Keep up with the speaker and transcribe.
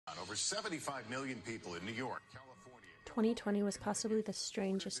over 75 million people in New York, California. 2020 was possibly the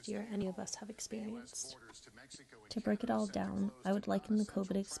strangest year any of us have experienced. To break it all down, I would liken the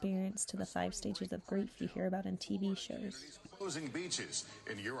COVID experience to the 5 stages of grief you hear about in TV shows. Closing beaches.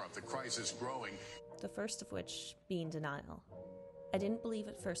 In Europe, the crisis growing. The first of which being denial. I didn't believe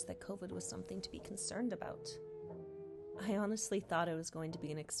at first that COVID was something to be concerned about. I honestly thought it was going to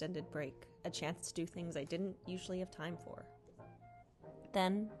be an extended break, a chance to do things I didn't usually have time for.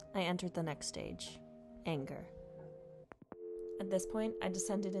 Then, I entered the next stage, anger. At this point, I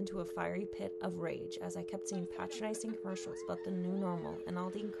descended into a fiery pit of rage as I kept seeing patronizing commercials about the new normal and all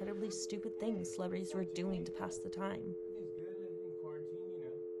the incredibly stupid things celebrities were doing to pass the time.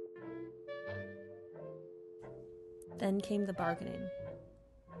 Then came the bargaining.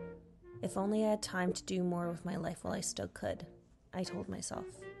 If only I had time to do more with my life while I still could, I told myself.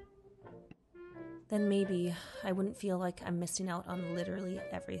 Then maybe I wouldn't feel like I'm missing out on literally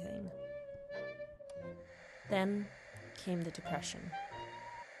everything. Then came the depression.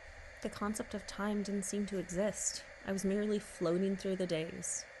 The concept of time didn't seem to exist. I was merely floating through the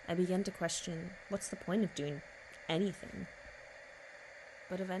days. I began to question, what's the point of doing anything?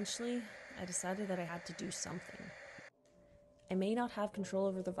 But eventually, I decided that I had to do something. I may not have control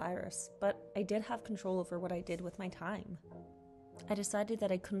over the virus, but I did have control over what I did with my time. I decided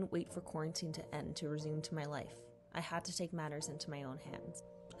that I couldn't wait for quarantine to end to resume to my life. I had to take matters into my own hands.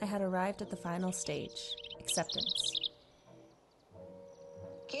 I had arrived at the final stage, acceptance.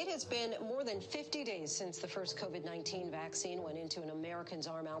 It has been more than 50 days since the first COVID-19 vaccine went into an American's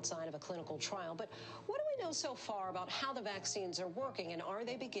arm outside of a clinical trial. But what do we know so far about how the vaccines are working, and are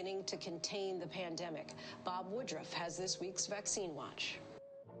they beginning to contain the pandemic? Bob Woodruff has this week's Vaccine Watch.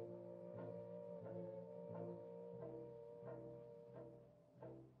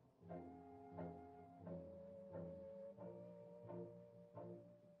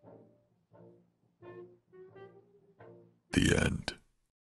 The end.